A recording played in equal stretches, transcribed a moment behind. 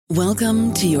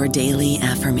Welcome to your daily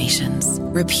affirmations.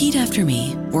 Repeat after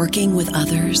me. Working with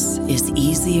others is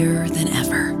easier than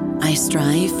ever. I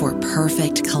strive for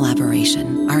perfect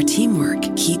collaboration. Our teamwork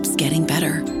keeps getting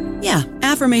better. Yeah,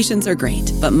 affirmations are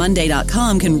great, but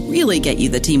Monday.com can really get you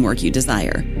the teamwork you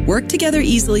desire. Work together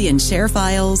easily and share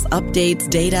files, updates,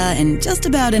 data, and just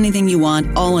about anything you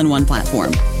want all in one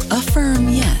platform. Affirm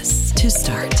yes to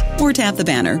start, or tap the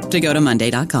banner to go to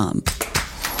Monday.com.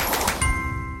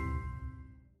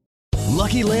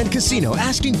 Lucky Land Casino,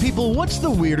 asking people, what's the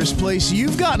weirdest place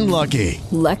you've gotten lucky?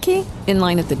 Lucky? In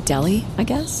line at the deli, I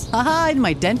guess? Aha, in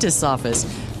my dentist's office.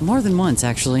 More than once,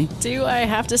 actually. Do I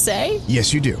have to say?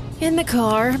 Yes, you do. In the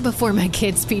car before my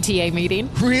kids' PTA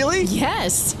meeting. Really?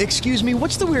 Yes. Excuse me,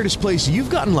 what's the weirdest place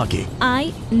you've gotten lucky?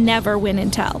 I never win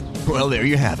and tell. Well, there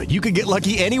you have it. You can get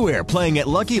lucky anywhere, playing at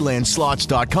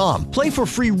LuckyLandSlots.com. Play for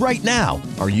free right now.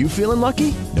 Are you feeling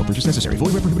lucky? No purchase necessary.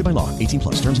 Void where prohibited by law. 18+.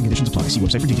 Terms and conditions apply. See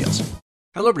website for details.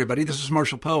 Hello, everybody. This is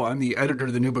Marshall Poe. I'm the editor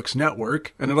of the New Books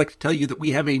Network, and I'd like to tell you that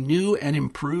we have a new and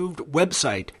improved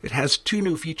website. It has 2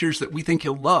 new features that we think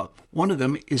you'll love. One of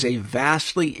them is a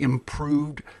vastly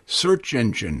improved search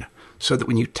engine, so that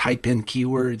when you type in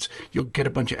keywords, you'll get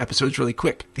a bunch of episodes really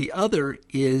quick. The other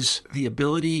is the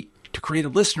ability to create a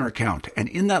listener account. And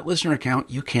in that listener account,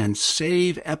 you can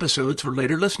save episodes for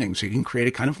later listening. So you can create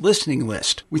a kind of listening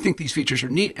list. We think these features are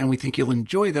neat, and we think you'll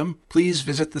enjoy them. Please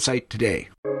visit the site today.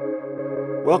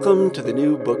 Welcome to the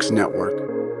New Books Network.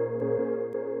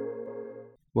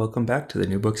 Welcome back to the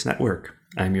New Books Network.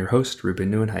 I'm your host,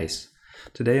 Ruben Neuenhuis.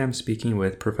 Today I'm speaking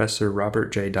with Professor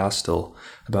Robert J. Dostal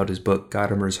about his book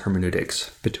Gadamer's Hermeneutics,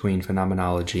 Between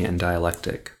Phenomenology and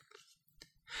Dialectic.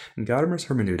 In Gadamer's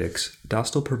Hermeneutics,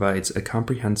 Dostal provides a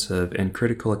comprehensive and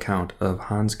critical account of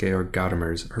Hans-Georg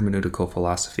Gadamer's hermeneutical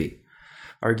philosophy,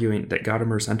 arguing that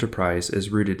Gadamer's enterprise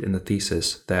is rooted in the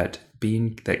thesis that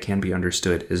being that can be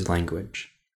understood is language.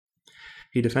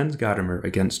 He defends Gadamer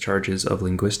against charges of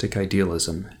linguistic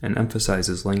idealism and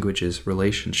emphasizes language's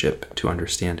relationship to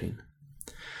understanding,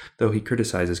 though he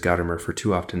criticizes Gadamer for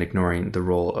too often ignoring the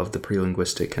role of the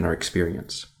prelinguistic in our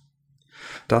experience.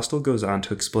 Dostal goes on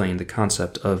to explain the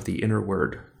concept of the inner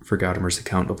word for Gadamer's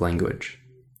account of language.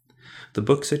 The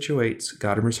book situates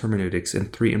Gadamer's hermeneutics in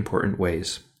 3 important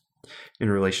ways: in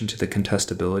relation to the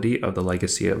contestability of the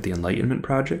legacy of the Enlightenment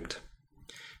project,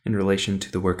 in relation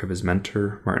to the work of his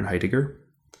mentor, Martin Heidegger,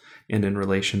 and in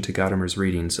relation to Gadamer's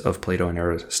readings of Plato and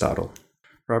Aristotle.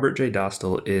 Robert J.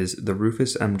 Dostal is the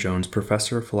Rufus M. Jones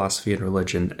Professor of Philosophy and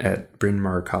Religion at Bryn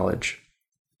Mawr College.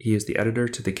 He is the editor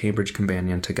to the Cambridge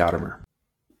Companion to Gadamer.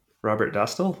 Robert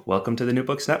Dostal, welcome to the New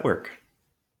Books Network.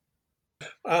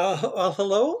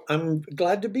 Hello. I'm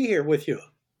glad to be here with you.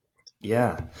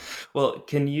 Yeah. Well,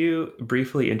 can you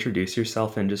briefly introduce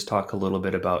yourself and just talk a little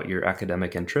bit about your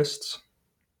academic interests?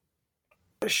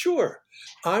 Sure.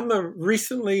 I'm a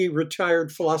recently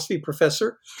retired philosophy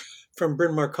professor from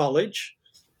Bryn Mawr College.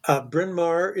 Bryn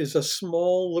Mawr is a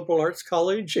small liberal arts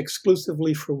college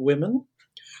exclusively for women.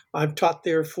 I've taught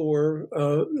there for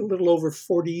a little over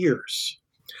 40 years.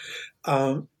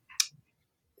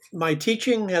 My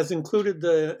teaching has included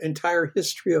the entire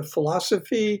history of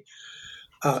philosophy,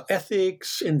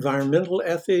 ethics, environmental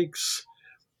ethics.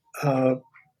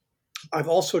 I've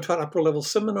also taught upper-level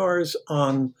seminars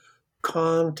on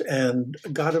Kant and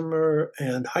Gadamer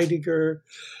and Heidegger.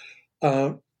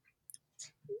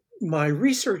 My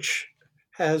research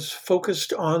has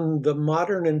focused on the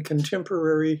modern and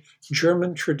contemporary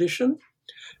German tradition,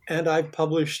 and I've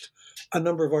published a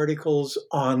number of articles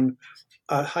on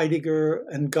Heidegger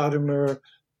and Gadamer,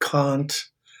 Kant,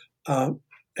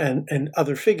 and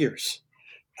other figures.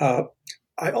 I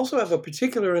also have a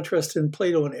particular interest in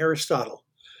Plato and Aristotle,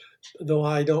 though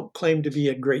I don't claim to be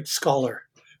a great scholar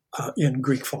in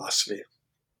Greek philosophy.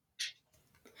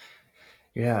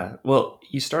 Yeah, well,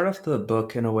 you start off the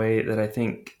book in a way that I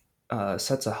think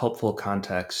sets a helpful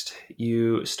context.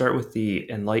 You start with the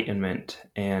Enlightenment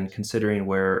and considering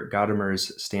where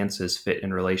Gadamer's stances fit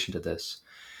in relation to this.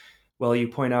 Well, you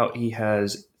point out he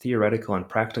has theoretical and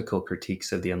practical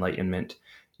critiques of the Enlightenment.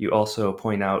 You also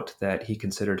point out that he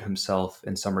considered himself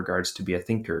in some regards to be a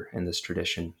thinker in this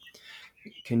tradition.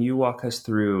 Can you walk us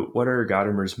through what are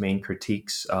Gadamer's main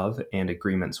critiques of and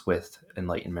agreements with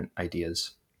Enlightenment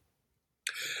ideas?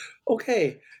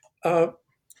 Okay.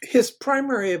 His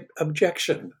primary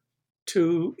objection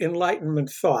to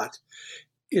Enlightenment thought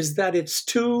is that it's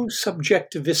too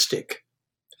subjectivistic.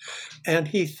 And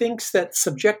he thinks that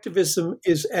subjectivism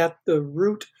is at the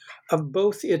root of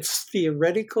both its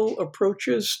theoretical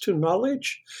approaches to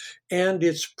knowledge and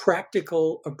its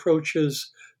practical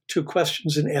approaches to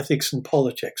questions in ethics and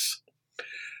politics.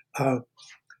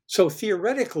 So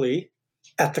theoretically,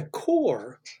 at the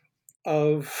core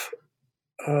of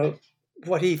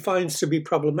what he finds to be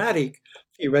problematic,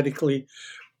 theoretically,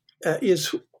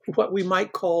 is what we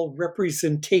might call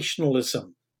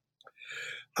representationalism.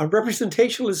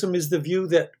 Representationalism is the view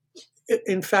that,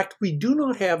 in fact, we do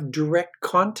not have direct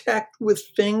contact with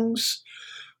things.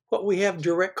 What we have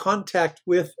direct contact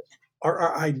with are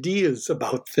our ideas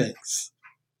about things.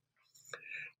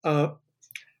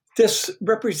 This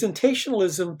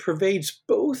representationalism pervades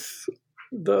both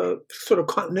the sort of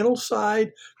continental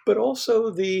side, but also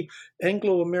the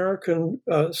Anglo-American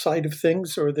side of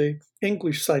things, or the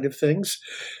English side of things.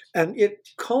 And it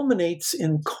culminates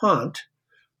in Kant,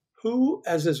 who,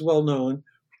 as is well known,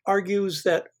 argues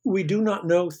that we do not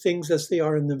know things as they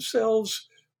are in themselves.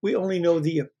 We only know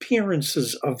the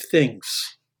appearances of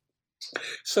things.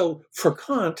 So for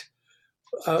Kant,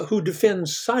 who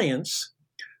defends science,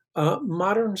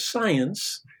 modern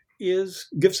science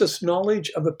gives us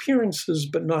knowledge of appearances,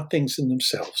 but not things in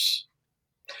themselves.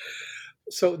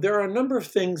 So there are a number of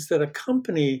things that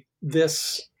accompany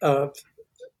this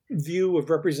view of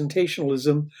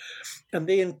representationalism, and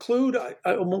they include,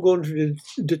 I won't go into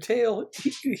detail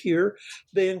here,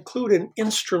 they include an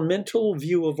instrumental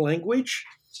view of language,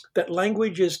 that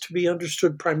language is to be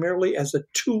understood primarily as a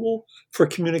tool for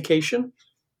communication.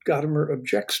 Gadamer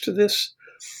objects to this.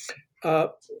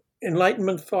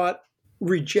 Enlightenment thought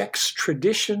rejects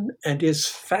tradition and is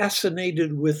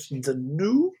fascinated with the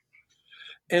new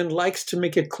and likes to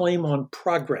make a claim on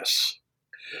progress.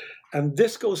 And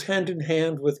this goes hand in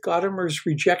hand with Gadamer's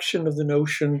rejection of the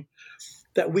notion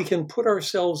that we can put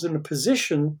ourselves in a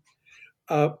position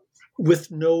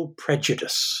with no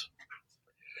prejudice.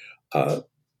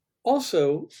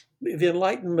 Also, the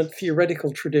Enlightenment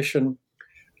theoretical tradition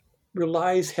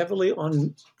relies heavily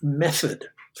on method,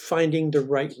 finding the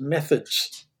right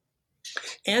methods.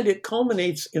 And it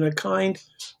culminates in a kind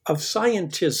of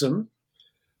scientism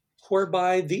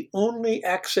whereby the only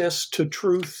access to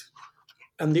truth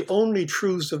and the only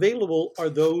truths available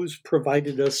are those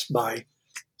provided us by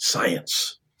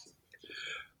science.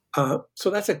 So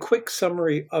that's a quick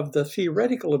summary of the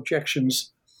theoretical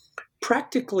objections.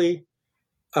 Practically,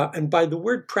 and by the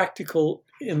word practical,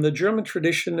 in the German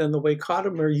tradition and the way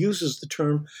Gadamer uses the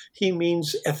term, he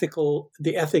means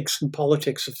the ethics and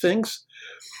politics of things.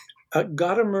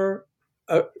 Gadamer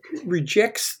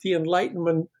rejects the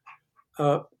Enlightenment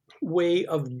way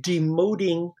of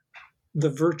demoting the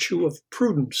virtue of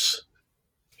prudence.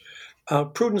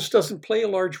 Prudence doesn't play a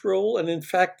large role, and in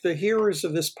fact, the hearers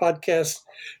of this podcast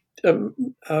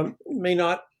may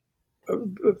not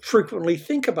frequently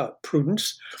think about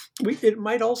prudence. It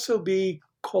might also be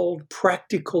called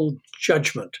practical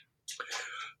judgment.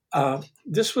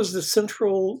 This was the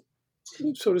central,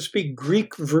 so to speak,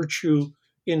 Greek virtue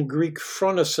in Greek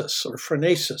phronesis or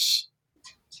phronesis.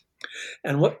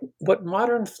 And what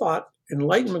modern thought,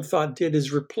 Enlightenment thought, did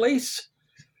is replace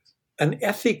an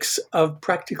ethics of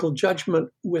practical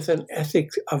judgment with an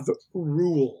ethic of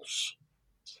rules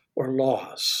or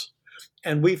laws.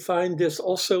 And we find this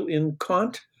also in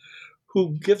Kant,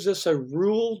 who gives us a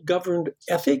rule-governed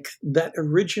ethic that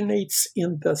originates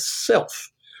in the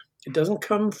self. It doesn't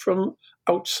come from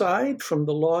outside, from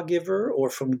the lawgiver or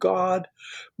from God,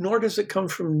 nor does it come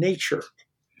from nature.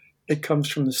 It comes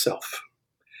from the self.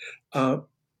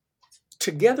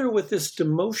 Together with this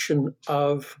demotion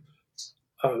of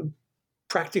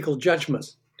practical judgment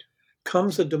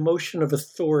comes a demotion of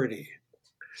authority.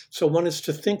 So one is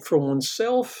to think for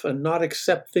oneself and not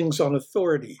accept things on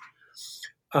authority.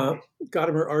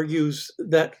 Gadamer argues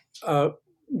that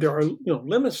there are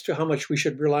limits to how much we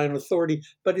should rely on authority,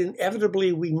 but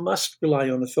inevitably we must rely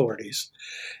on authorities.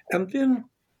 And then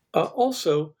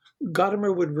also,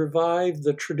 Gadamer would revive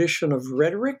the tradition of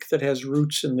rhetoric that has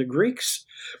roots in the Greeks,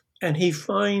 and he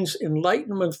finds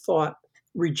Enlightenment thought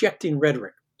rejecting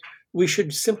rhetoric. We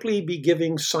should simply be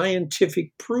giving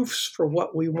scientific proofs for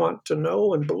what we want to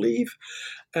know and believe,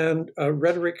 and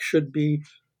rhetoric should be,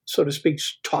 so to speak,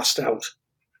 tossed out.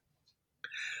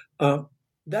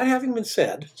 That having been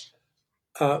said,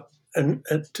 and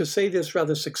to say this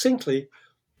rather succinctly,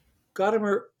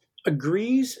 Gadamer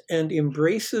agrees and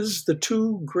embraces the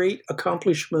two great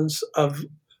accomplishments of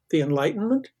the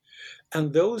Enlightenment,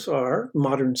 and those are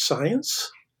modern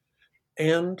science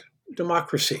and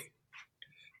democracy.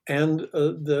 And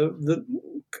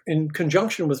in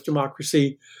conjunction with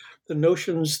democracy, the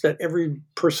notions that every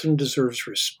person deserves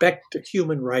respect,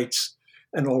 human rights,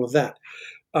 and all of that.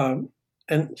 So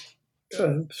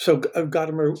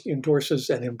Gadamer endorses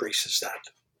and embraces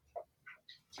that.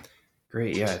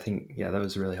 Great. Yeah, I think, that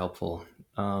was really helpful.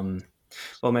 Well,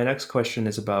 my next question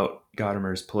is about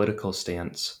Gadamer's political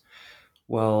stance.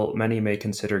 While many may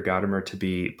consider Gadamer to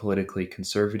be politically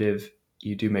conservative,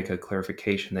 you do make a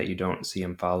clarification that you don't see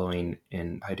him following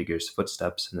in Heidegger's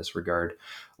footsteps in this regard,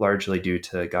 largely due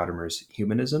to Gadamer's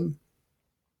humanism.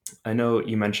 I know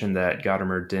you mentioned that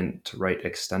Gadamer didn't write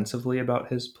extensively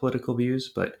about his political views,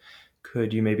 but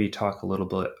could you maybe talk a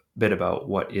little bit about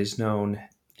what is known?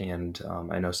 And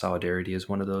I know solidarity is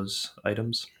one of those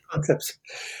items. Concepts.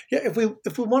 Yeah, if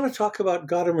we want to talk about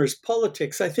Gadamer's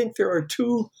politics, I think there are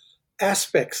two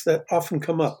aspects that often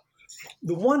come up.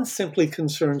 The one simply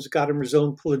concerns Gadamer's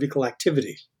own political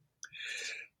activity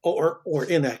or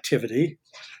inactivity.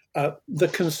 The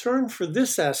concern for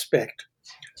this aspect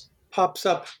pops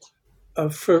up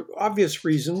for obvious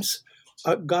reasons.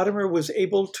 Gadamer was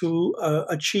able to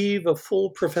achieve a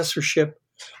full professorship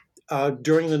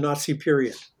during the Nazi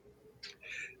period.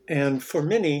 And for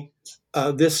many,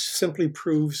 this simply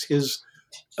proves his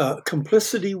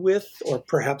complicity with, or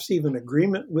perhaps even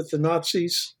agreement with, the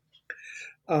Nazis.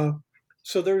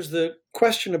 So there's the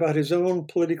question about his own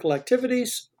political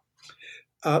activities.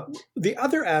 The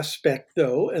other aspect,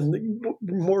 though, and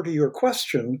more to your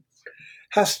question,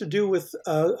 has to do with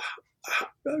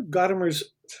Gadamer's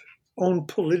own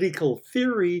political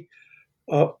theory,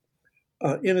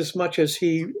 in as much as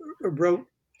he wrote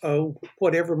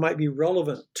whatever might be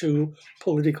relevant to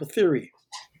political theory.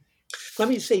 Let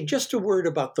me say just a word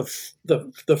about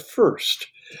the first.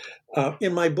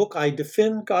 In my book, I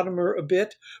defend Gadamer a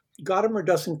bit. Gadamer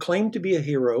doesn't claim to be a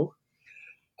hero.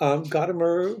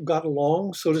 Gadamer got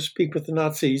along, so to speak, with the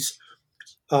Nazis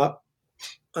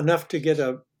enough to get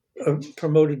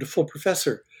promoted to full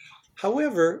professor.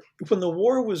 However, when the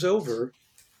war was over,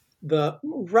 the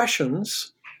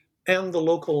Russians and the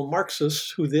local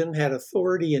Marxists, who then had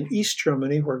authority in East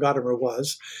Germany, where Gadamer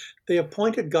was, they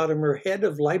appointed Gadamer head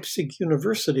of Leipzig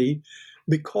University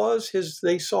because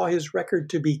they saw his record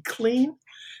to be clean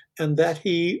and that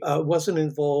he wasn't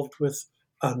involved with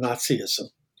Nazism.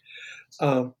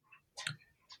 So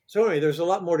anyway, there's a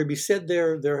lot more to be said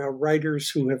there. There are writers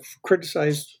who have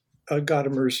criticized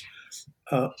Gadamer's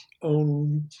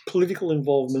own political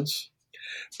involvements.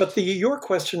 But your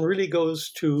question really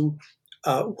goes to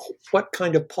what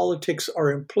kind of politics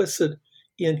are implicit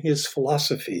in his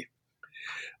philosophy.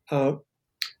 And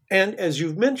as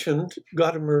you've mentioned,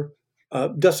 Gadamer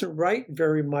doesn't write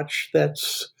very much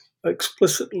that's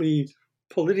explicitly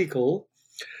political,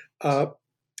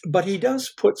 but he does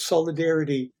put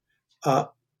solidarity at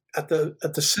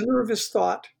the center of his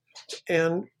thought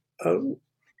and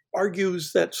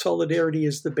argues that solidarity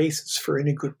is the basis for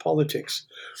any good politics.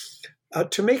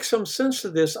 To make some sense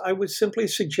of this, I would simply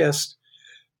suggest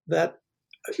that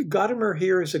Gadamer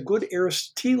here is a good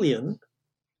Aristotelian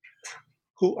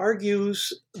who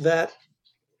argues that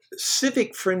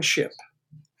civic friendship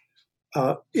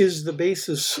is the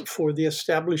basis for the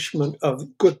establishment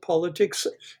of good politics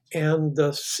and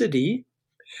the city,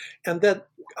 and that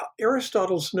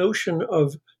Aristotle's notion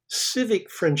of civic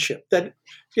friendship, that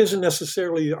isn't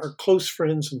necessarily our close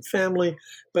friends and family,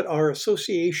 but our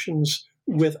associations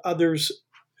with others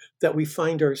that we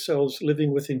find ourselves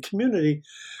living within community.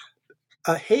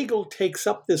 Hegel takes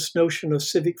up this notion of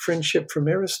civic friendship from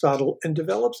Aristotle and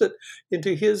develops it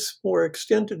into his more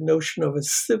extended notion of a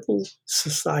civil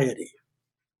society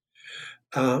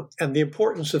and the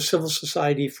importance of civil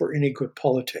society for any good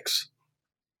politics.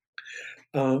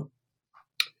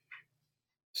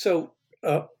 So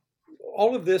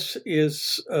all of this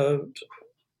is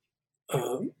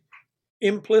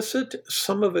implicit,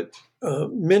 some of it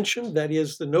mentioned, that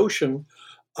is the notion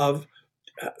of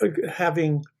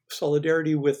having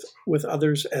solidarity with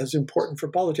others as important for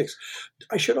politics.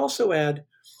 I should also add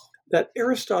that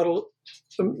Aristotle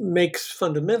makes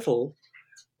fundamental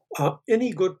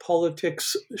any good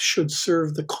politics should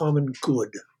serve the common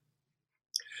good.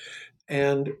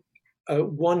 And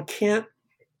one can't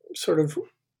sort of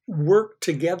work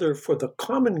together for the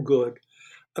common good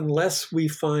unless we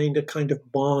find a kind of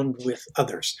bond with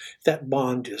others. That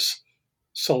bond is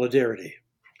solidarity.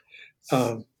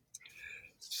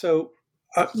 So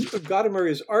Gadamer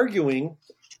is arguing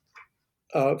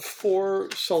for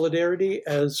solidarity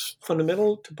as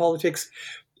fundamental to politics.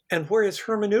 And where his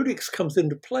hermeneutics comes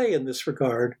into play in this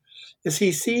regard is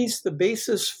he sees the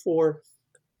basis for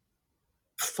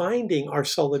finding our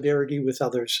solidarity with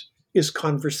others is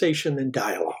conversation and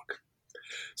dialogue.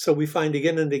 So we find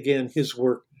again and again his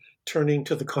work turning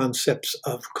to the concepts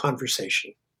of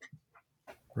conversation.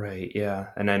 Right, yeah.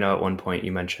 And I know at one point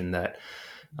you mentioned that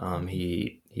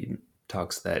he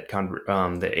talks that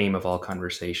the aim of all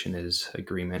conversation is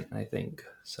agreement, I think.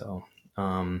 So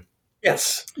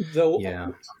Yes, though Yeah.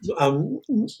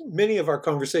 Many of our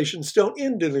conversations don't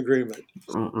end in agreement.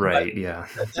 Right. Yeah.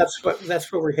 That's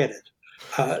where we're headed.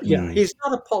 He's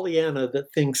not a Pollyanna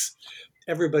that thinks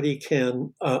everybody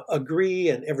can agree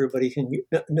and everybody can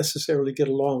necessarily get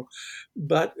along,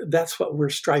 but that's what we're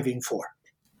striving for.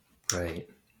 Right.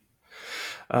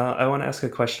 I want to ask a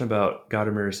question about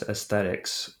Gadamer's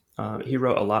aesthetics. He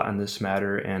wrote a lot on this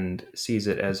matter and sees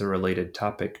it as a related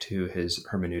topic to his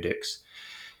hermeneutics.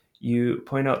 You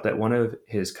point out that one of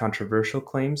his controversial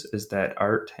claims is that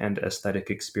art and aesthetic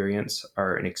experience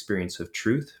are an experience of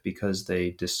truth because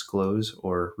they disclose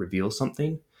or reveal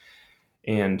something.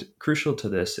 And crucial to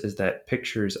this is that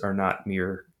pictures are not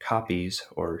mere copies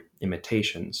or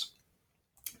imitations.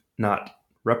 Not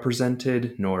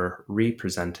represented nor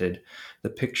represented, the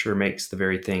picture makes the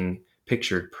very thing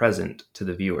pictured present to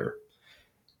the viewer.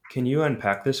 Can you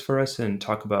unpack this for us and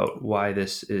talk about why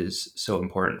this is so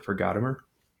important for Gadamer?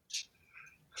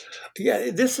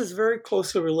 Yeah, this is very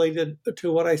closely related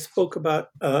to what I spoke about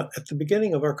at the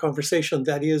beginning of our conversation.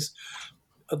 That is,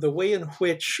 the way in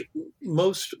which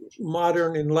most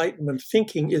modern Enlightenment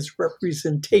thinking is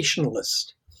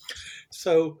representationalist.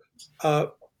 So,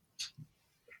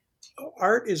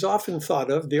 art is often thought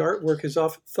of, the artwork is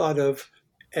often thought of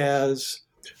as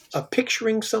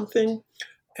picturing something,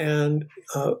 and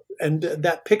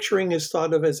that picturing is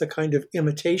thought of as a kind of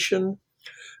imitation.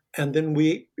 And then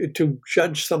to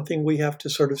judge something, we have to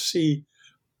sort of see,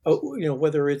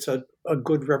 whether it's a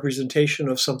good representation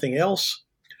of something else.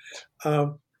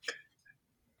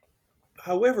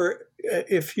 However,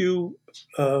 if you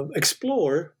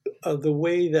explore the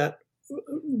way that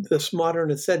this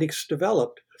modern aesthetics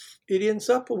developed, it ends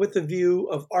up with a view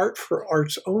of art for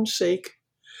art's own sake,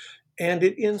 and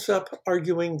it ends up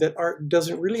arguing that art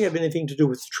doesn't really have anything to do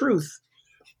with truth.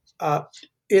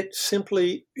 It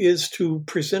simply is to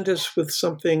present us with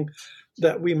something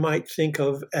that we might think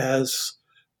of as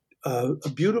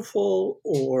beautiful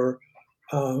or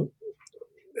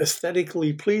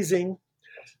aesthetically pleasing,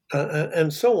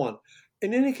 and so on.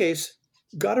 In any case,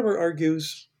 Gadamer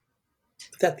argues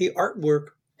that the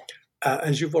artwork,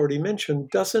 as you've already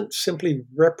mentioned, doesn't simply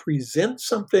represent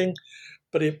something,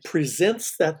 but it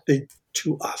presents that thing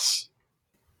to us.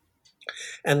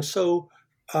 And so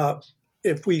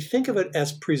if we think of it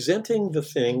as presenting the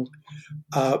thing,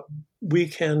 we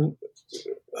can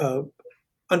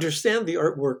understand the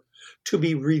artwork to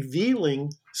be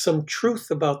revealing some truth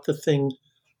about the thing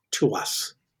to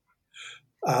us.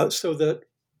 So that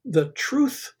the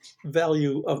truth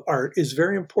value of art is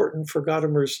very important for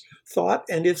Gadamer's thought,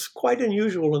 and it's quite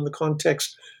unusual in the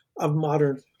context of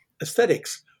modern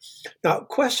aesthetics. Now,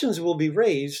 questions will be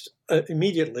raised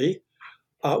immediately.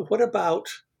 What about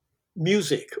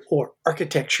music or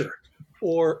architecture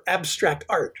or abstract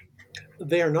art?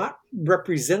 They are not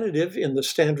representative in the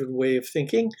standard way of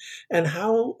thinking, and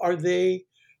how are they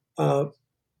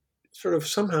sort of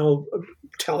somehow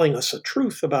telling us a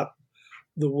truth about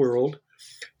the world?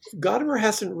 Gadamer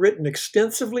hasn't written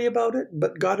extensively about it,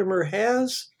 but Gadamer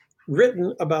has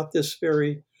written about this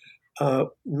very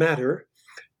matter,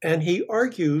 and he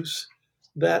argues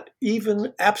that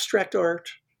even abstract art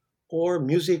or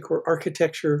music or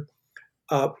architecture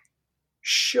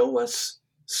show us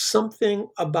something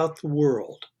about the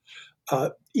world,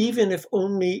 even if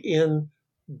only in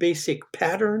basic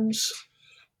patterns,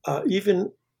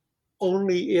 even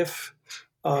only if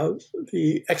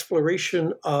the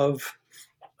exploration of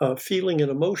feeling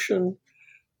and emotion,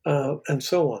 and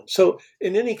so on. So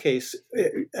in any case,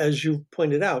 as you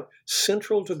pointed out,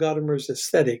 central to Gadamer's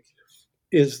aesthetic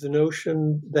is the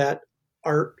notion that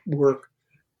artwork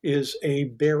is a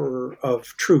bearer of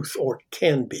truth, or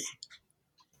can be.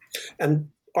 And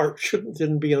art shouldn't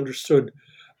then be understood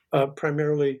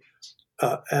primarily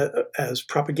as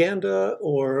propaganda,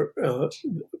 or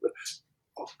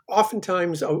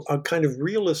oftentimes a kind of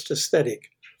realist aesthetic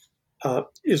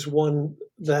is one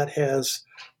that has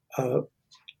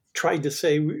tried to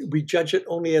say we judge it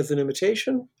only as an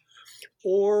imitation,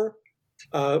 or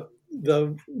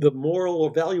the moral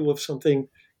or value of something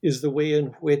is the way in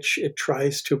which it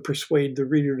tries to persuade the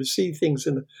reader to see things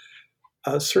in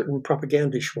a certain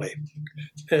propagandish way.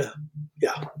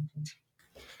 Yeah.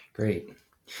 Great.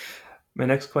 My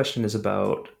next question is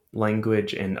about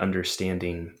language and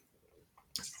understanding.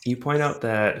 You point out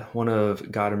that one of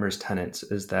Gadamer's tenets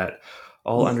is that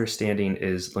all understanding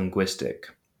is linguistic.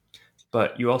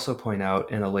 But you also point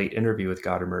out in a late interview with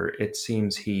Gadamer, it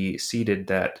seems he ceded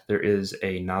that there is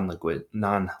a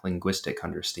non-linguistic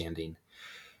understanding.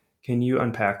 Can you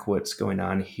unpack what's going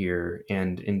on here,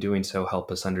 and in doing so,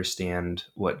 help us understand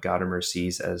what Gadamer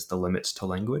sees as the limits to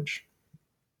language?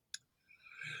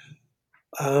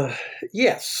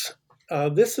 Yes,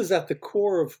 this is at the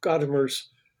core of Gadamer's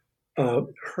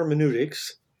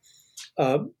hermeneutics.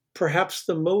 Perhaps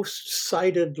the most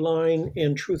cited line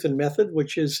in Truth and Method,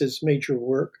 which is his major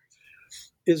work,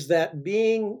 is that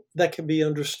being that can be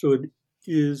understood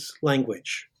is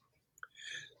language.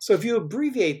 So if you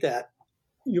abbreviate that,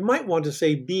 you might want to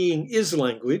say being is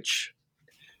language,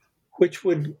 which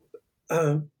would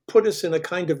put us in a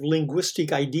kind of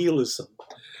linguistic idealism.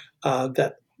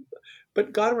 But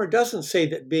Gadamer doesn't say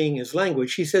that being is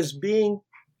language. He says being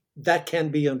that can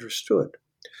be understood.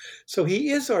 So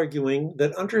he is arguing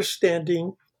that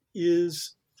understanding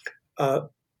is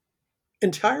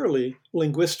entirely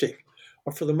linguistic,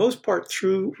 or for the most part,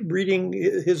 through reading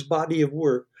his body of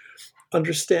work,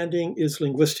 understanding is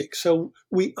linguistic. So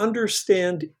we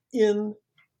understand in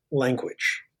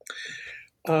language.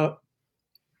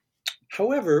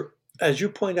 However, as you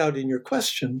point out in your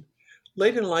question,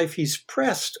 late in life he's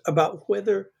pressed about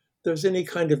whether there's any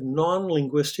kind of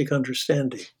non-linguistic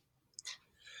understanding.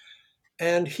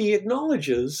 And he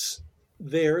acknowledges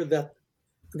there that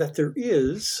there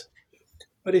is,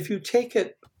 but if you take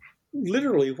it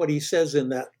literally what he says in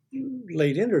that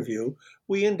late interview,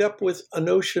 we end up with a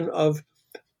notion of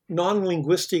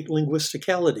non-linguistic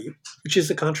linguisticality, which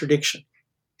is a contradiction.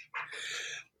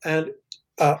 And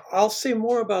I'll say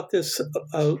more about this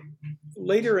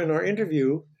later in our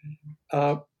interview.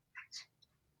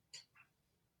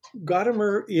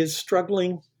 Gadamer is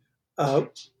struggling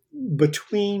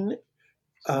between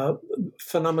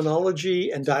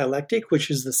phenomenology and dialectic, which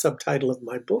is the subtitle of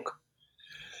my book.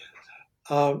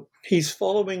 He's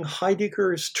following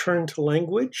Heidegger's turn to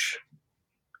language,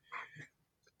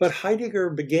 but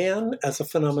Heidegger began as a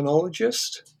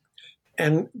phenomenologist,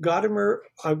 and Gadamer,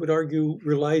 I would argue,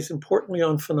 relies importantly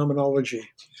on phenomenology.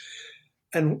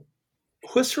 And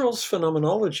Husserl's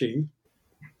phenomenology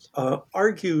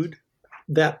argued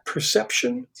that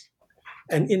perception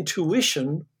and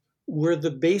intuition were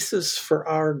the basis for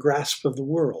our grasp of the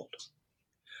world.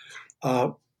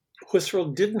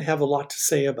 Husserl didn't have a lot to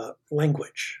say about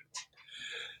language.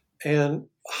 And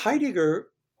Heidegger,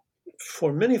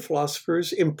 for many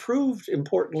philosophers, improved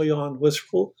importantly on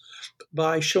Husserl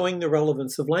by showing the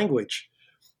relevance of language.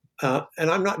 And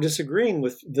I'm not disagreeing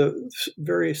with the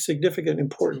very significant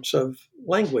importance of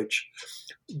language,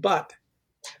 but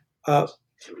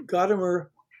Gadamer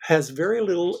has very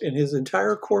little in his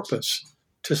entire corpus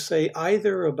to say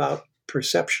either about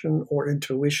perception or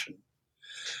intuition.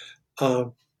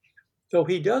 Though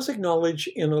he does acknowledge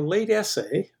in a late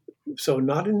essay, so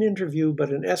not an interview,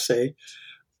 but an essay,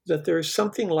 that there's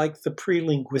something like the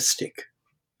pre-linguistic.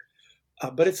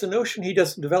 But it's a notion he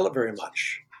doesn't develop very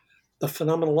much. The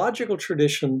phenomenological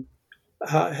tradition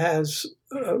has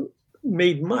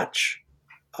made much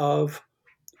of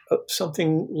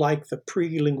something like the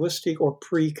pre-linguistic or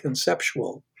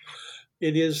pre-conceptual.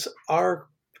 It is our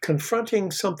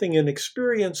confronting something in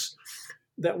experience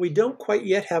that we don't quite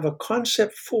yet have a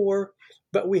concept for,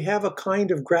 but we have a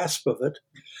kind of grasp of it,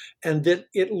 and that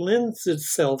it lends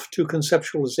itself to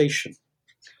conceptualization.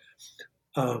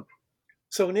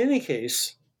 So in any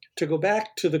case, to go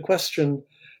back to the question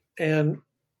and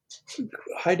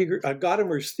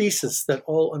Gadamer's thesis that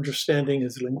all understanding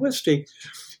is linguistic,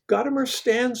 Gadamer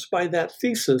stands by that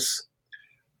thesis,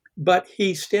 but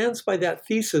he stands by that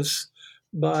thesis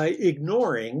by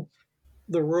ignoring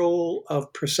the role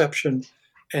of perception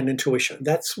and intuition.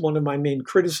 That's one of my main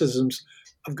criticisms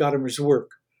of Gadamer's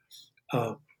work.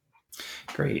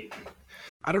 Great.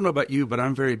 I don't know about you, but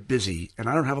I'm very busy and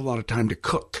I don't have a lot of time to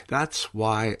cook. That's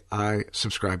why I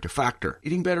subscribe to Factor.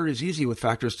 Eating better is easy with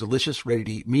Factor's delicious,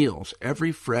 ready-to-eat meals.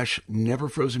 Every fresh, never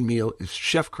frozen meal is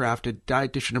chef-crafted,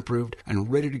 dietitian approved,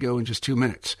 and ready to go in just 2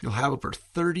 minutes. You'll have over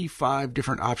 35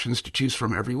 different options to choose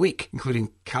from every week,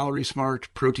 including Calorie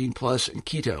Smart, Protein Plus, and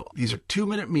Keto. These are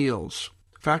 2-minute meals.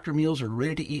 Factor meals are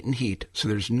ready to eat and heat, so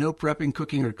there's no prepping,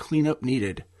 cooking, or cleanup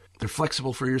needed. They're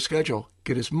flexible for your schedule.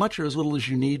 Get as much or as little as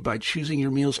you need by choosing your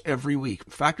meals every week.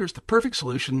 Factor's the perfect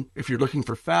solution if you're looking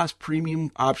for fast, premium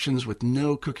options with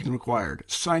no cooking required.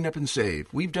 Sign up and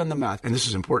save. We've done the math, and this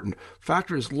is important.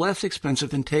 Factor is less expensive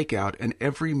than takeout, and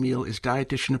every meal is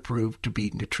dietitian approved to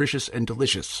be nutritious and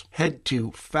delicious. Head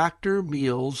to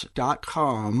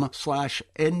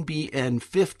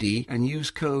factormeals.com/NBN50 and use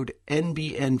code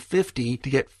NBN50 to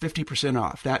get 50%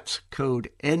 off. That's code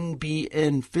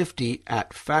NBN50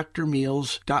 at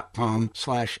factormeals.com/NBN50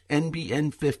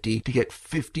 to get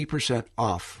 50%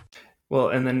 off. Well,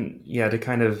 and then, to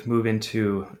kind of move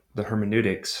into the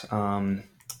hermeneutics, I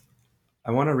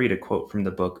want to read a quote from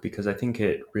the book because I think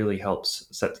it really helps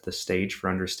set the stage for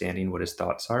understanding what his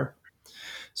thoughts are.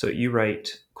 So you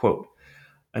write, quote,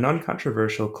 An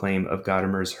uncontroversial claim of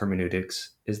Gadamer's hermeneutics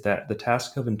is that the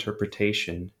task of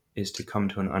interpretation is to come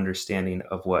to an understanding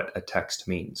of what a text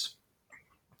means.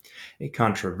 A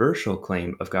controversial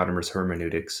claim of Gadamer's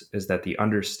hermeneutics is that the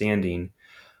understanding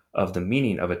of the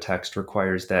meaning of a text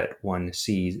requires that one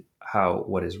sees how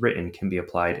what is written can be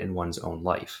applied in one's own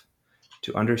life.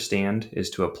 To understand is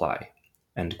to apply.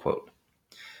 End quote.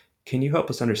 Can you help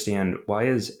us understand why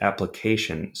is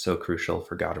application so crucial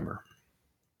for Gadamer?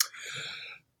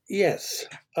 Yes.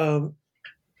 Let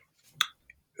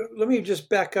me just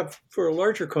back up for a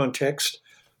larger context.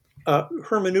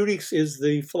 Hermeneutics is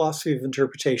the philosophy of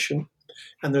interpretation,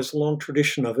 and there's a long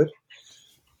tradition of it.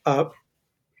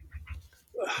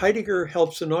 Heidegger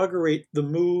helps inaugurate the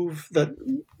move that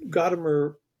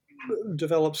Gadamer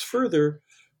develops further,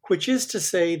 which is to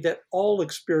say that all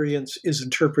experience is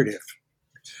interpretive.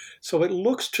 So it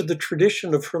looks to the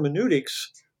tradition of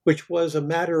hermeneutics, which was a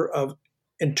matter of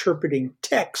interpreting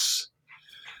texts,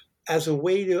 as a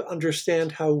way to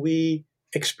understand how we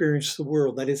experience the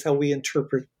world. That is, how we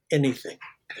interpret anything.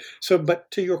 So, but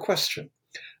to your question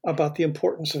about the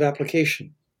importance of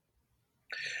application.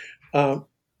 So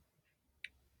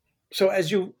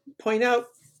as you point out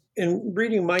in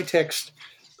reading my text,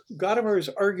 Gadamer is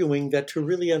arguing that to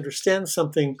really understand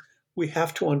something, we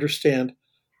have to understand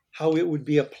how it would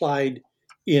be applied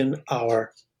in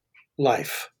our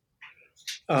life.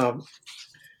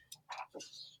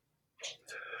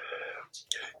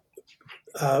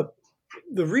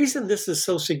 The reason this is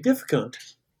so significant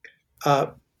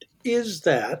is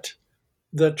that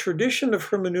the tradition of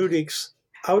hermeneutics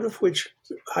out of which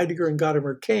Heidegger and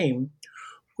Gadamer came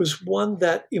was one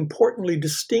that importantly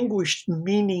distinguished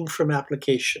meaning from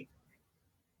application.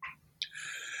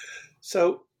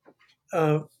 So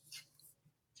I'm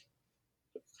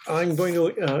going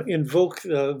to invoke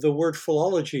the word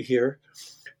philology here.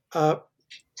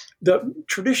 The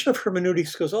tradition of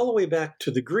hermeneutics goes all the way back to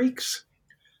the Greeks.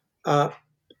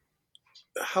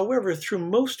 However, through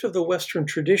most of the Western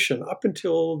tradition, up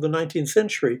until the 19th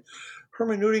century,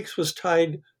 hermeneutics was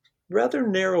tied rather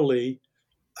narrowly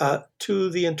to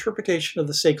the interpretation of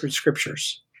the sacred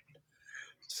scriptures.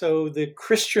 So the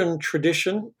Christian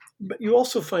tradition, but you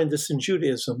also find this in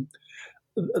Judaism,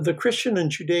 the Christian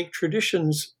and Judaic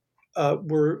traditions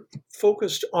were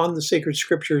focused on the sacred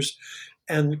scriptures,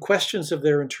 and questions of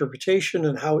their interpretation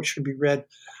and how it should be read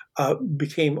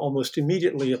became almost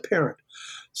immediately apparent.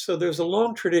 So there's a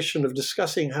long tradition of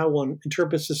discussing how one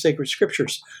interprets the sacred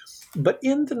scriptures. But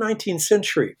in the 19th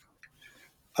century,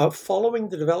 following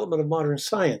the development of modern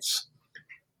science,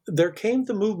 there came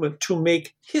the movement to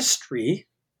make history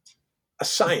a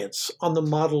science on the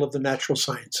model of the natural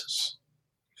sciences.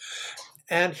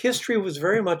 And history was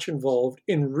very much involved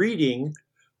in reading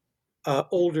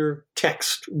older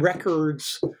text,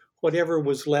 records, whatever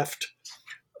was left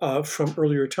from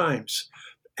earlier times.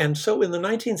 And so in the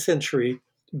 19th century,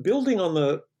 building on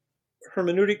the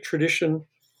hermeneutic tradition,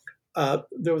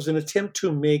 there was an attempt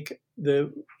to make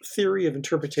the theory of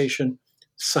interpretation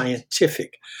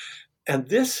scientific. And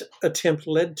this attempt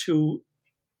led to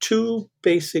two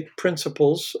basic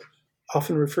principles,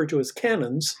 often referred to as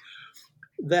canons,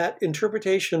 that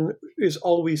interpretation is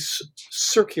always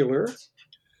circular.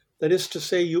 That is to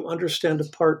say, you understand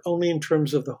a part only in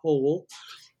terms of the whole,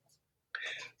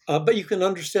 but you can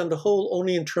understand the whole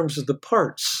only in terms of the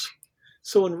parts.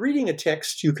 So in reading a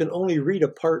text, you can only read a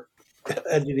part at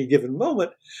any given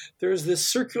moment. There is this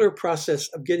circular process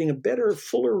of getting a better,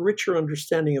 fuller, richer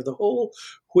understanding of the whole,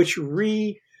 which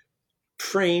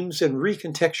reframes and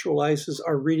recontextualizes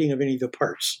our reading of any of the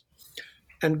parts.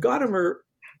 And Gadamer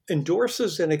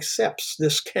endorses and accepts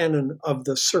this canon of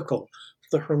the circle,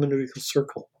 the hermeneutical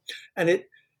circle. And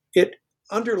it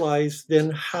underlies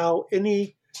then how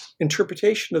any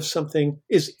interpretation of something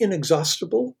is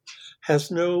inexhaustible,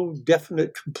 has no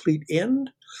definite complete end,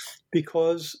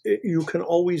 because you can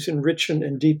always enrich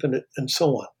and deepen it, and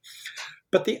so on.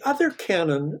 But the other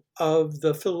canon of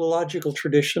the philological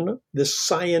tradition, this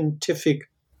scientific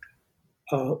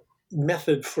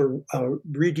method for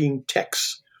reading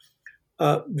texts,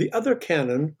 the other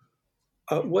canon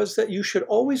was that you should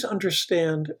always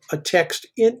understand a text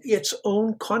in its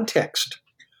own context,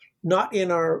 not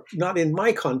in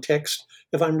my context.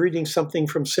 If I'm reading something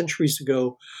from centuries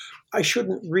ago, I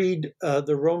shouldn't read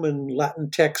the Roman Latin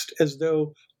text as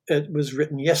though it was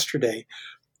written yesterday.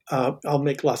 I'll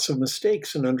make lots of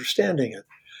mistakes in understanding it.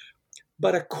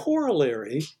 But a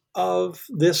corollary of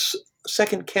this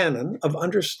second canon of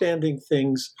understanding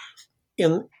things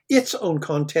in its own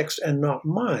context and not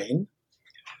mine,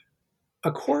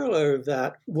 a corollary of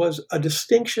that was a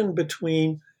distinction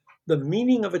between the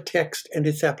meaning of a text and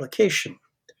its application.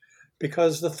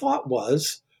 because the thought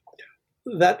was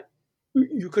that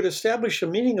you could establish a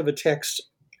meaning of a text,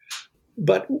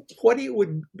 but what it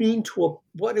would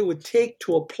take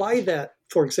to apply that,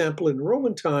 for example, in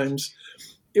Roman times,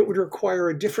 it would require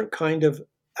a different kind of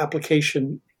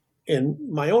application in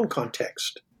my own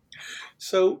context.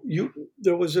 So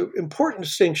there was an important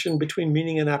distinction between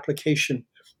meaning and application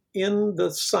in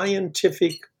the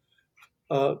scientific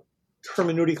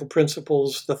hermeneutical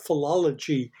principles, the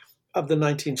philology of the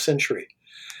 19th century.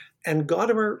 And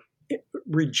Gadamer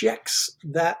rejects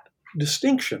that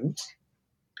distinction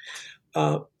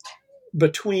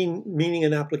between meaning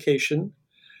and application,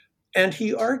 and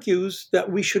he argues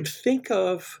that we should think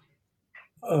of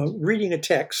reading a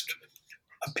text,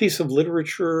 a piece of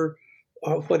literature,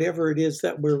 whatever it is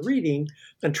that we're reading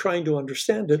and trying to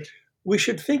understand it. We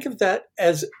should think of that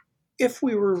as if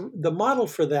the model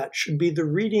for that should be the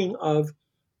reading of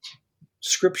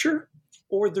Scripture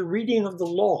or the reading of the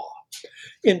law.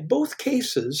 In both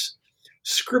cases,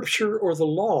 Scripture or the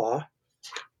law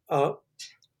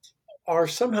are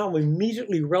somehow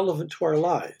immediately relevant to our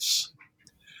lives,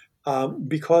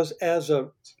 because as a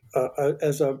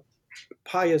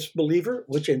pious believer,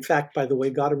 which in fact, by the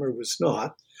way, Gadamer was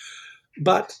not,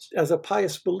 but as a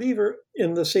pious believer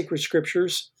in the sacred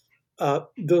Scriptures,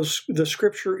 the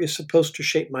Scripture is supposed to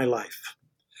shape my life.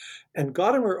 And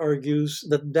Gadamer argues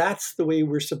that that's the way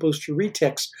we're supposed to read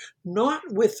text, not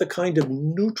with the kind of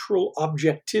neutral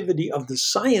objectivity of the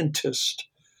scientist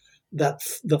that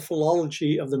the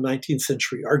philology of the 19th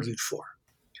century argued for.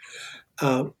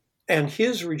 And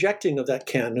his rejecting of that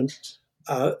canon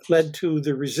led to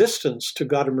the resistance to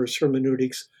Gadamer's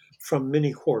hermeneutics from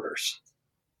many quarters.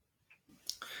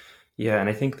 Yeah, and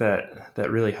I think that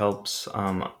really helps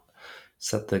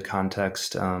set the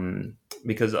context,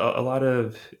 because a lot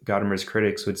of Gadamer's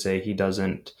critics would say he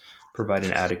doesn't provide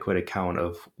an adequate account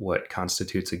of what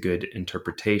constitutes a good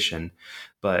interpretation.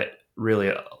 But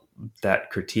really, that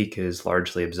critique is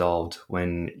largely absolved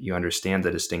when you understand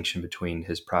the distinction between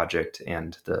his project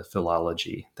and the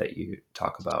philology that you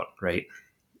talk about, right?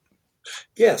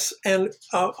 Yes, and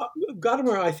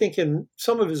Gadamer, I think, in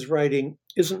some of his writing,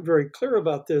 isn't very clear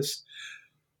about this,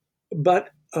 but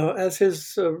as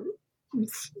his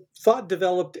thought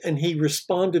developed and he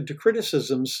responded to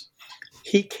criticisms,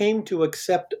 he came to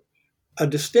accept a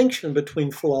distinction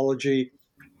between philology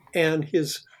and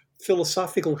his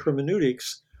philosophical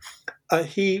hermeneutics.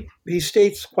 He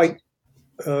states quite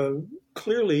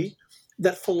clearly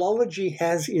that philology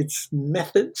has its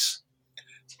methods,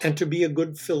 and to be a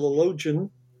good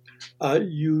philologian,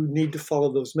 you need to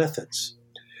follow those methods.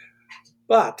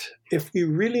 But if we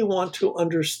really want to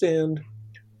understand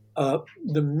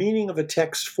the meaning of a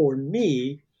text for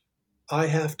me, I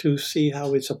have to see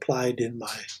how it's applied in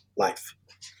my life.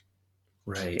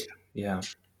 Right, yeah.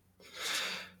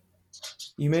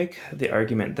 You make the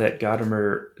argument that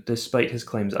Gadamer, despite his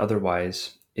claims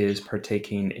otherwise, is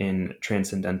partaking in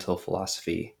transcendental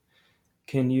philosophy.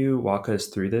 Can you walk us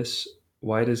through this?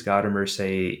 Why does Gadamer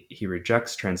say he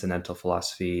rejects transcendental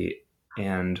philosophy,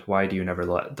 and why do you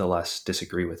nevertheless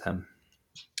disagree with him?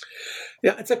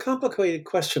 Yeah, it's a complicated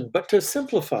question, but to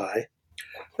simplify,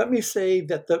 let me say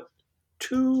that the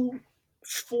two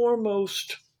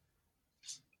foremost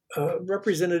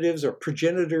representatives or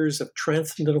progenitors of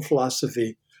transcendental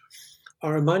philosophy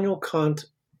are Immanuel Kant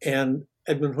and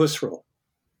Edmund Husserl.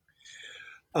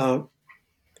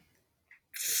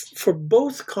 For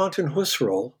both Kant and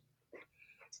Husserl,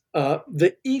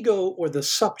 the ego or the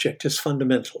subject is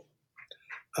fundamental.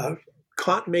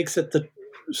 Kant makes it the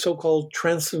so-called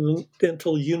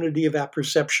transcendental unity of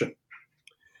apperception,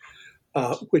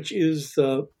 which is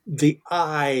the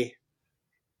I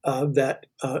that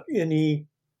any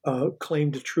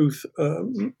claim to truth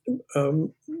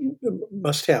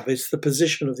must have. It's the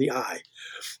position of the I.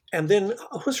 And then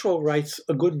Husserl writes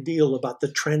a good deal about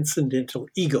the transcendental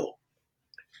ego.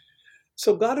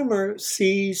 So Gadamer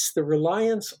sees the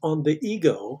reliance on the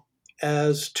ego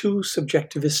as too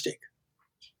subjectivistic.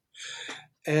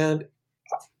 And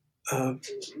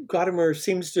Gadamer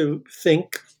seems to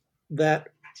think that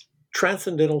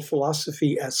transcendental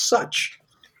philosophy as such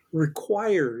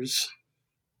requires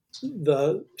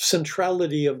the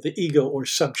centrality of the ego or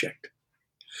subject.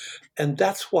 And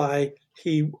that's why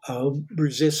he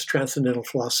resists transcendental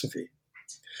philosophy.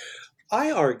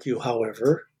 I argue,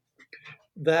 however,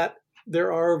 that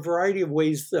there are a variety of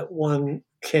ways that one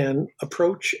can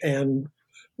approach and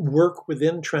work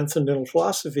within transcendental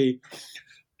philosophy,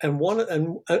 and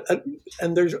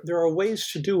there are ways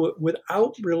to do it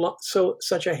without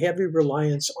such a heavy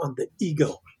reliance on the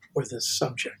ego or the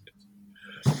subject.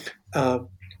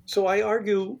 So I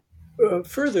argue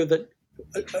further that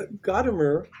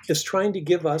Gadamer is trying to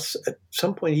give us, at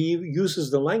some point he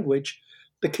uses the language,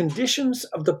 the conditions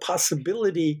of the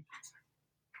possibility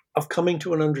of coming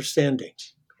to an understanding.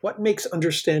 What makes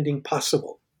understanding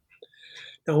possible?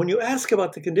 Now, when you ask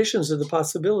about the conditions of the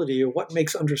possibility, or what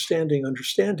makes understanding,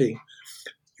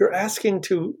 you're asking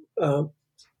to a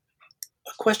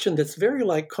question that's very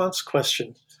like Kant's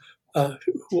question,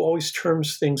 who always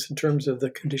terms things in terms of the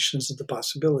conditions of the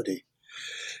possibility.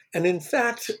 And in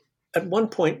fact, at one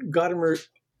point, Gadamer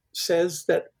says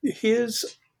that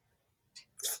his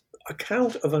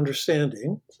account of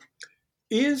understanding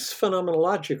is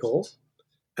phenomenological.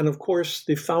 And of course,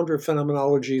 the founder of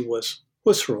phenomenology was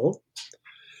Husserl.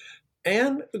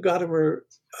 And Gadamer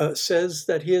says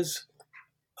that his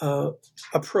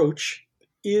approach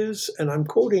is, and I'm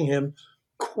quoting him,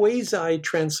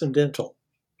 quasi-transcendental.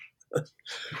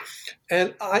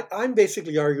 And I'm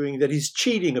basically arguing that he's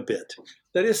cheating a bit.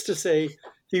 That is to say,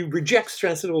 he rejects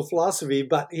transcendental philosophy,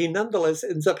 but he nonetheless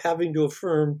ends up having to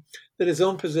affirm that his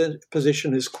own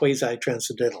position is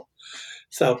quasi-transcendental.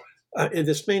 So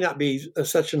this may not be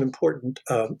such an important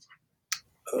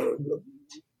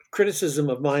criticism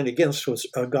of mine against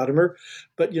Gadamer,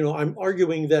 but I'm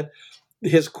arguing that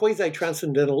his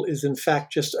quasi-transcendental is in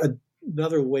fact just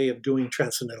another way of doing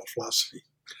transcendental philosophy.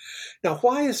 Now,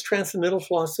 why is transcendental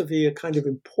philosophy a kind of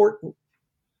important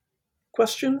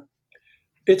question?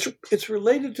 It's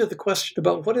related to the question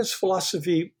about what is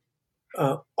philosophy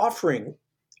offering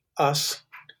us,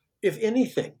 if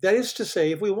anything. That is to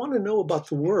say, if we want to know about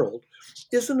the world,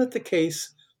 isn't it the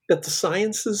case that the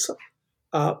sciences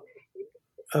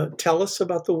tell us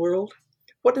about the world?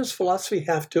 What does philosophy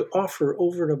have to offer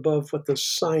over and above what the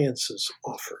sciences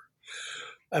offer?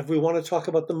 If we want to talk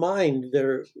about the mind,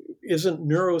 there isn't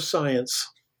neuroscience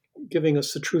giving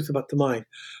us the truth about the mind.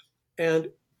 And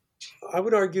I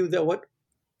would argue that what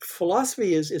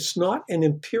philosophy is, it's not an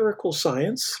empirical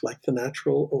science like the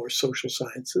natural or social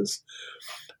sciences,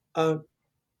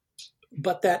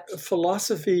 but that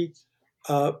philosophy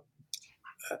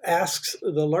asks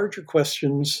the larger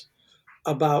questions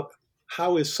about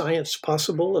how is science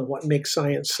possible and what makes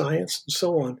science science, and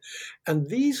so on. And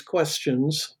these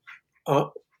questions,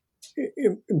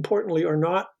 importantly, are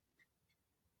not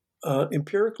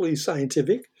empirically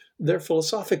scientific, they're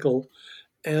philosophical.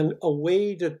 And a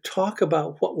way to talk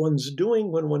about what one's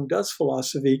doing when one does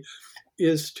philosophy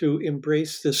is to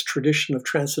embrace this tradition of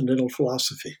transcendental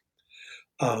philosophy.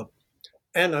 And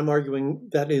I'm arguing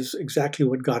that is exactly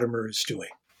what Gadamer is doing.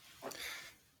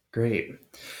 Great.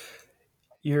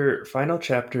 Your final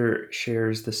chapter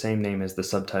shares the same name as the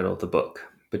subtitle of the book,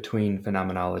 Between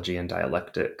Phenomenology and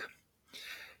Dialectic.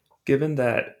 Given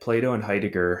that Plato and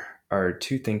Heidegger are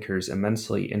two thinkers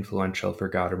immensely influential for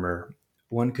Gadamer,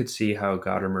 one could see how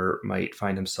Gadamer might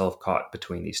find himself caught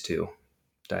between these two,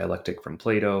 dialectic from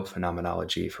Plato,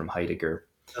 phenomenology from Heidegger.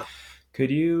 Oh.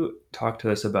 Could you talk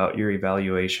to us about your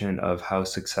evaluation of how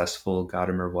successful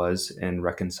Gadamer was in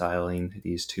reconciling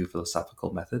these two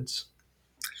philosophical methods?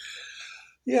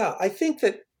 Yeah, I think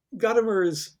that Gadamer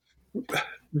is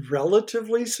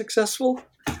relatively successful,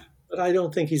 but I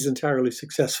don't think he's entirely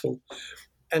successful.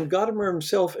 And Gadamer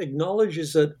himself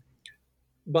acknowledges it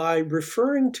by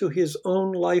referring to his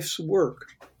own life's work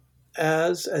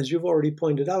as you've already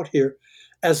pointed out here,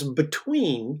 as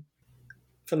between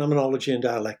phenomenology and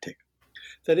dialectic.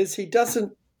 That is, he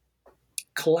doesn't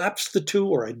collapse the two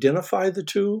or identify the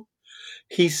two.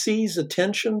 He sees a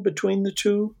tension between the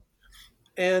two,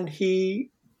 and he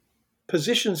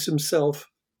positions himself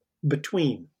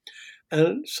between.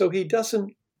 And so he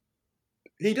doesn't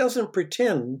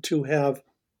pretend to have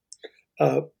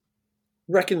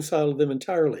reconciled them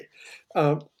entirely.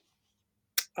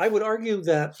 I would argue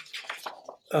that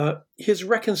his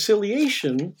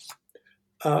reconciliation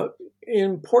in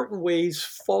important ways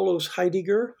follows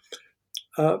Heidegger.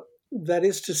 That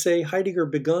is to say, Heidegger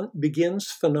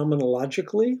begins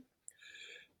phenomenologically.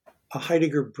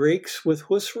 Heidegger breaks with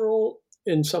Husserl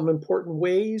in some important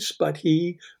ways, but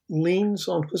he leans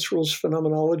on Husserl's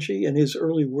phenomenology in his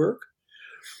early work.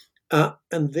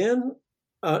 And then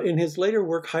in his later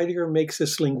work, Heidegger makes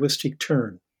this linguistic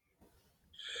turn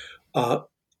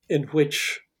in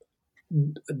which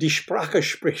die Sprache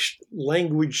spricht,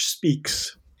 language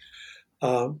speaks.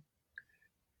 And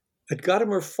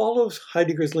Gadamer follows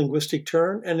Heidegger's linguistic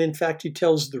turn, and in fact, he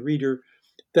tells the reader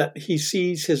that he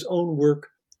sees his own work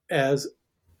as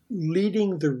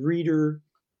leading the reader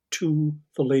to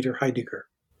the later Heidegger.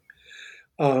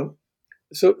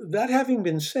 So that having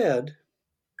been said,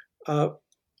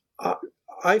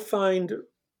 I find,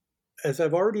 as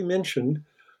I've already mentioned,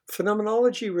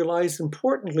 phenomenology relies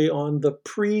importantly on the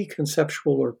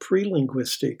pre-conceptual or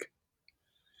pre-linguistic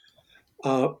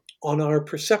on our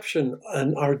perception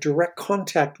and our direct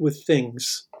contact with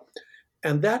things.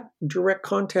 And that direct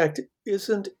contact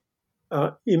isn't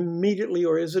immediately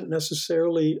or isn't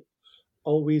necessarily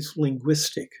always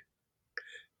linguistic.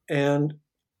 And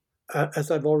as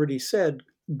I've already said,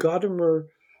 Gadamer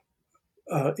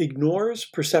ignores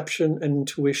perception and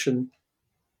intuition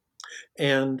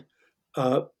and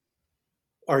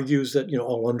argues that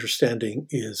all understanding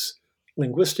is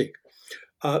linguistic.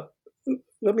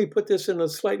 Let me put this in a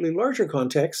slightly larger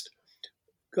context.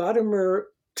 Gadamer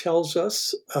tells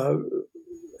us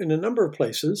in a number of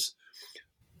places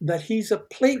that he's a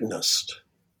Platonist.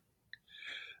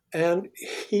 And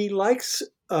he likes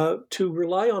to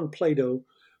rely on Plato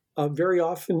very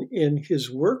often in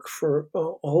his work for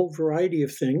a whole variety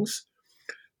of things.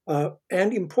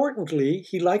 And importantly,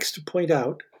 he likes to point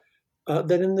out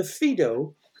that in the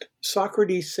Phaedo,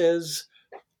 Socrates says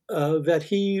that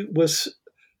he was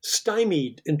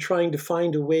stymied in trying to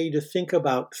find a way to think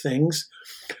about things.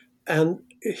 And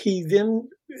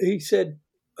he said,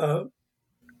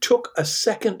 took a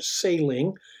second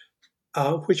sailing,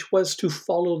 which was to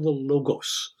follow the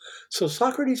Logos. So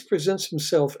Socrates presents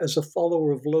himself as a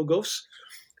follower of Logos.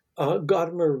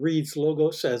 Gadamer reads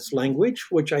Logos as language,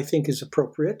 which I think is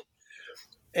appropriate.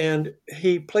 And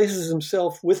he places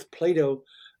himself with Plato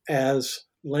as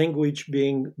language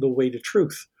being the way to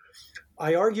truth.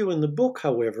 I argue in the book,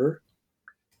 however,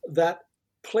 that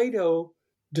Plato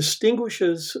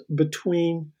distinguishes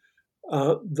between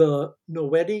the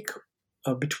noetic,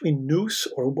 between nous,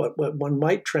 or what one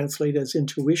might translate as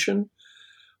intuition,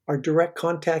 our direct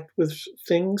contact with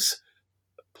things.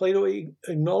 Plato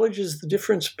acknowledges the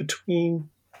difference between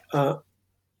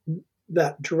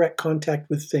that direct contact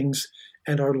with things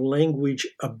and our language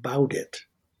about it.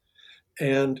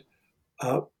 And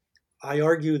I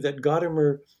argue that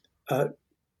Gadamer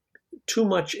too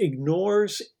much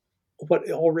ignores what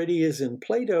already is in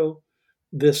Plato,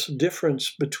 this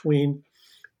difference between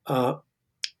our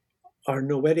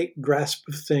noetic grasp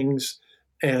of things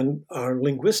and our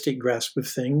linguistic grasp of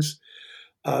things,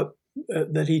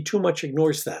 that he too much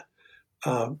ignores that.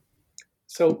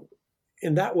 So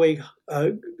in that way,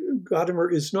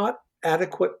 Gadamer is not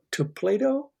adequate to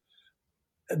Plato,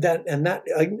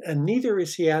 and neither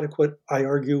is he adequate, I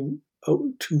argue,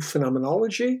 to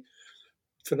phenomenology.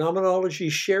 Phenomenology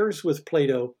shares with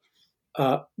Plato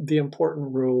the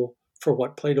important rule for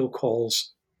what Plato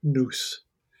calls nous.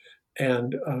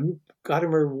 And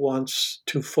Gadamer wants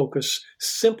to focus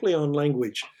simply on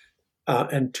language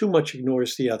and too much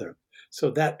ignores the other. So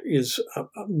that is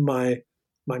my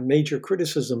major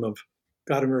criticism of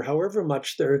Gadamer. However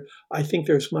much I think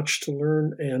there's much to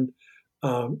learn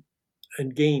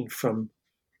and gain from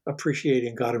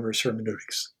appreciating Gadamer's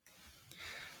hermeneutics.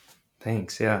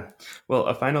 Thanks. Yeah. Well,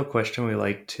 a final question we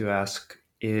like to ask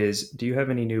is, do you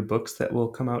have any new books that will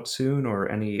come out soon or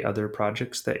any other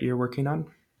projects that you're working on?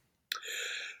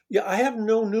 Yeah, I have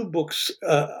no new books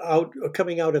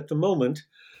coming out at the moment.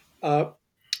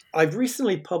 I've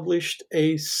recently published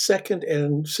a second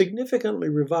and significantly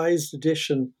revised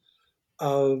edition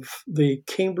of the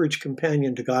Cambridge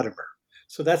Companion to Gadamer.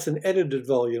 So that's an edited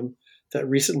volume that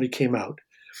recently came out.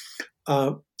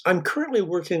 I'm currently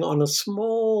working on a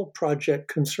small project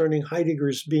concerning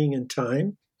Heidegger's being and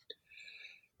time.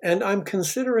 And I'm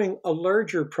considering a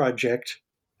larger project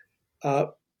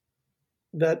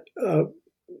that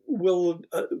will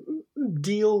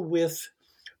deal with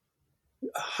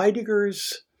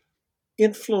Heidegger's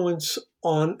influence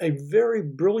on a very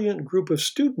brilliant group of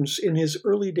students in his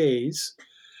early days.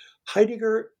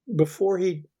 Heidegger, before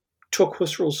he took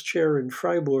Husserl's chair in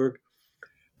Freiburg,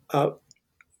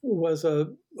 was a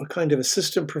kind of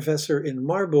assistant professor in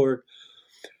Marburg,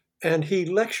 and he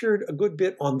lectured a good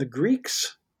bit on the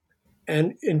Greeks,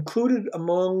 and included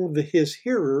among his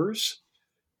hearers,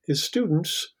 his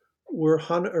students, were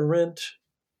Hannah Arendt,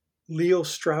 Leo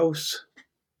Strauss,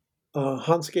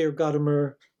 Hans-Georg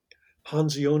Gadamer,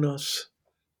 Hans Jonas,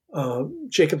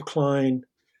 Jacob Klein,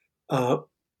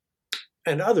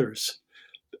 and others.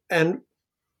 And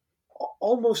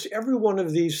almost every one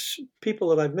of these people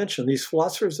that I've mentioned, these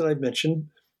philosophers that I've mentioned,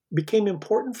 became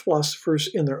important philosophers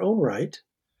in their own right.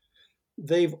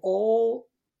 They've all,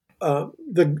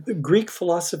 the Greek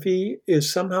philosophy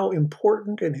is somehow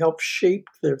important and helped shape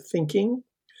their thinking.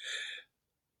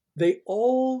 They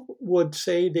all would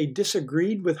say they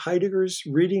disagreed with Heidegger's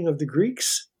reading of the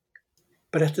Greeks,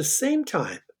 but at the same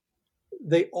time,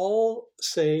 they all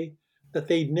say that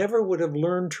they never would have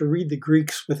learned to read the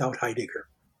Greeks without Heidegger.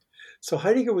 So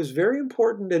Heidegger was very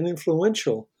important and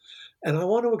influential, and I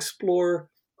want to explore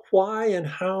why and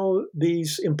how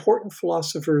these important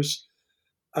philosophers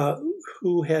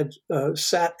who had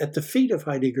sat at the feet of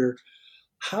Heidegger,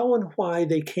 how and why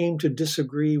they came to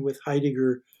disagree with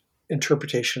Heidegger's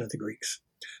interpretation of the Greeks.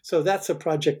 So that's a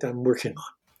project I'm working on.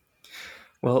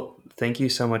 Well, thank you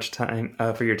so much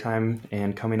for your time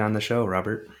and coming on the show,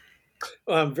 Robert.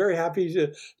 I'm very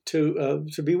happy to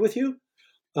be with you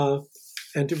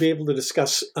and to be able to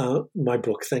discuss my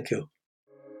book. Thank you.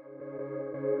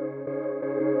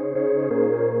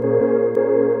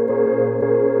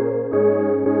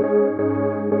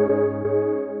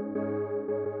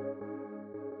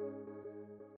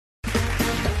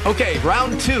 Okay,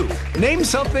 round 2. Name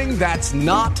something that's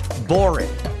not boring.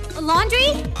 A laundry?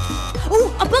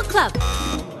 Ooh, a book club.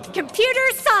 Computer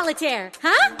solitaire,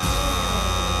 huh?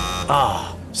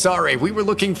 Ah, oh, sorry, we were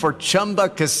looking for Chumba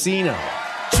Casino.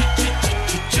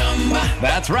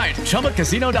 That's right,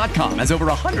 ChumbaCasino.com has over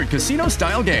 100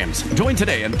 casino-style games. Join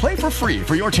today and play for free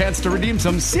for your chance to redeem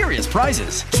some serious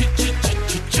prizes.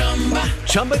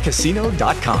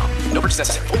 ChumbaCasino.com. No purchase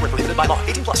necessary. Void where prohibited by law.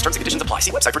 18+ terms and conditions apply.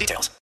 See website for details.